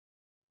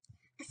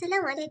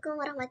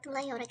Assalamualaikum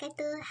warahmatullahi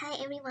wabarakatuh. Hi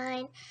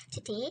everyone.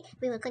 Today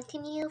we will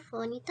continue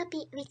for new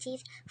topic which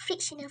is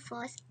frictional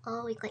force,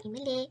 or we call in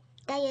Malay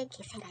daya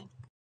geseran.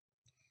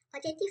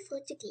 Objective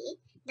for today: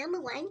 number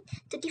 1,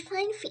 to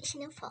define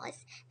frictional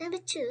force.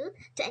 Number 2,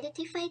 to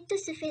identify two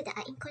surfaces that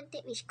are in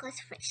contact which cause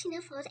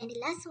frictional force, and the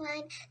last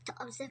one, to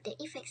observe the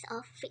effects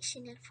of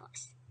frictional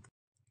force.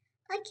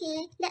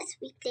 Okay, let's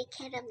play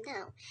carom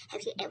now.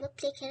 Have you ever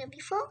played carom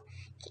before?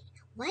 Okay,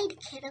 why the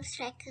carom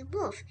striker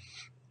move?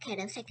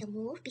 Carom striker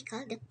move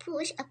because the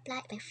push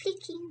applied by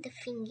flicking the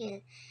finger.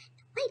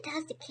 Why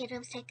does the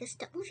carom striker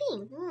stop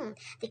moving?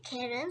 The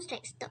carom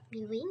striker stop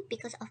moving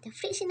because of the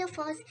frictional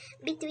force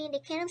between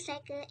the carom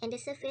striker and the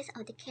surface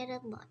of the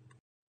carom board.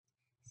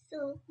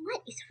 So,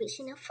 what is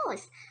frictional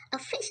force? A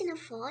frictional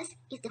force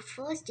is the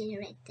force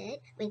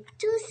generated when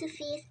two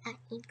surfaces are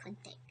in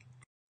contact.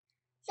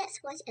 Let's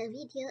watch a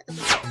video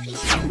about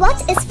friction. What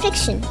is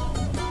friction?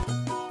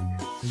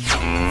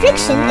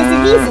 Friction is the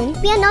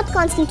reason we are not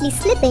constantly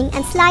slipping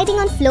and sliding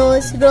on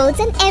floors, roads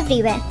and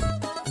everywhere.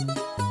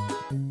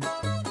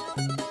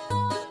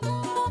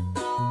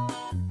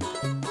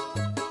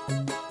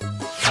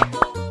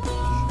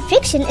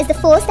 Friction is the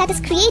force that is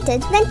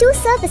created when two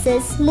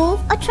surfaces move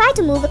or try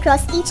to move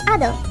across each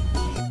other.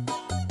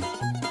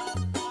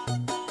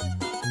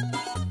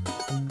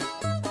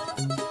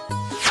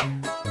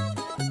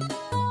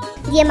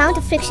 The amount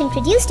of friction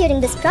produced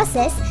during this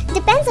process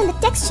depends on the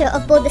texture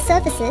of both the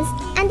surfaces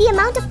and the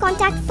amount of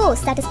contact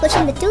force that is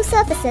pushing the two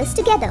surfaces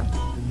together.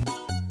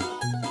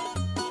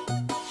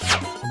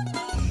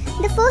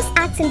 The force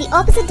acts in the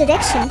opposite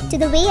direction to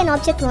the way an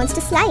object wants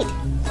to slide.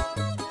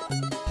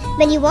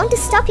 When you want to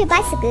stop your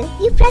bicycle,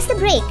 you press the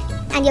brake,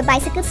 and your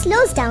bicycle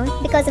slows down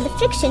because of the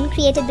friction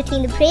created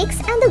between the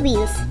brakes and the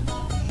wheels.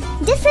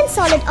 Different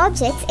solid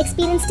objects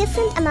experience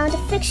different amount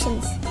of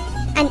frictions.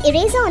 An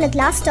eraser on a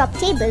glass-top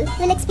table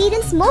will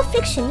experience more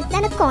friction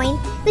than a coin,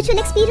 which will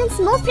experience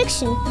more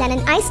friction than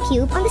an ice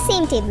cube on the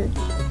same table.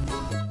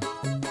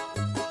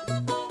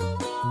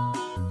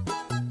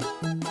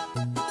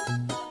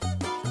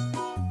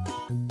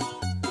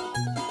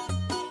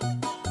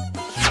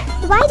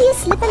 Why do you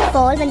slip and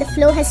fall when the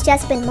floor has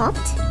just been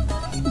mopped?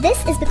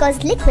 This is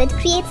because liquid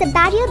creates a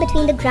barrier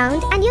between the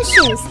ground and your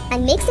shoes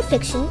and makes the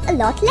friction a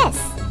lot less.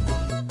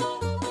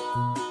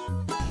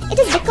 It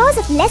is because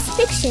of less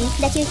friction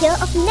that you hear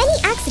of many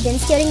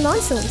accidents during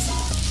monsoons.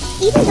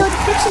 Even though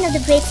the friction of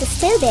the brakes is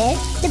still there,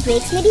 the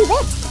brakes may be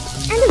wet,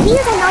 and the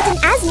wheels are not in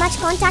as much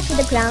contact with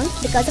the ground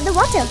because of the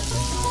water.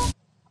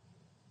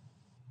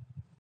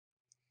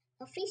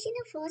 A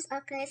frictional force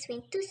occurs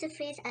when two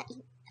surfaces are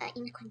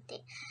in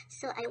contact.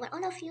 So I want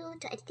all of you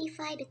to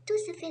identify the two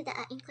surfaces that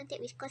are in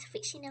contact which cause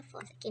frictional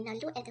force. Okay, now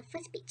look at the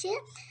first picture.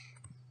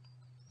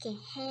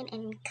 Okay, hand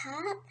and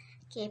cup.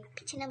 Okay,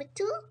 picture number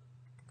 2.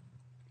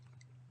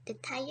 The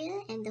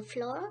tire and the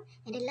floor.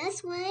 And the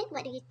last one,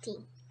 what do you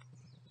think?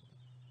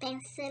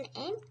 Pencil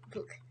and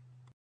book.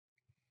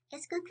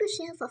 As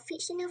conclusion for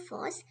frictional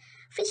force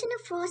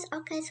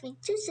occurs when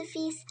two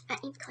surfaces are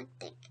in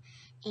contact.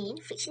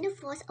 And frictional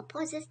force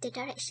opposes the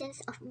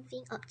directions of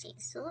moving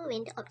objects. So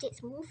when the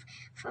objects move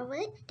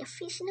forward, the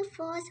frictional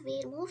force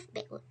will move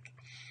backward.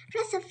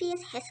 Rough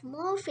surface has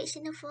more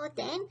frictional force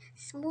than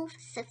smooth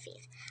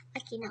surface.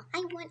 Okay, now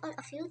I want all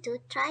of you to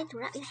try to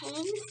rub your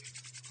hands.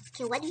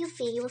 Okay, what do you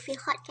feel? You will feel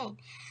hot,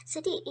 kan? So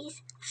this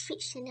is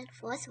frictional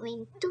force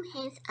when two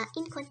hands are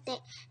in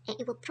contact and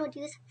it will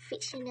produce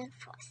frictional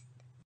force.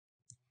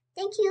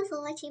 Thank you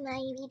for watching my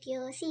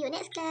video. See you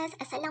next class.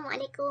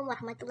 Assalamualaikum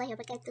warahmatullahi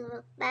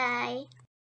wabarakatuh. Bye.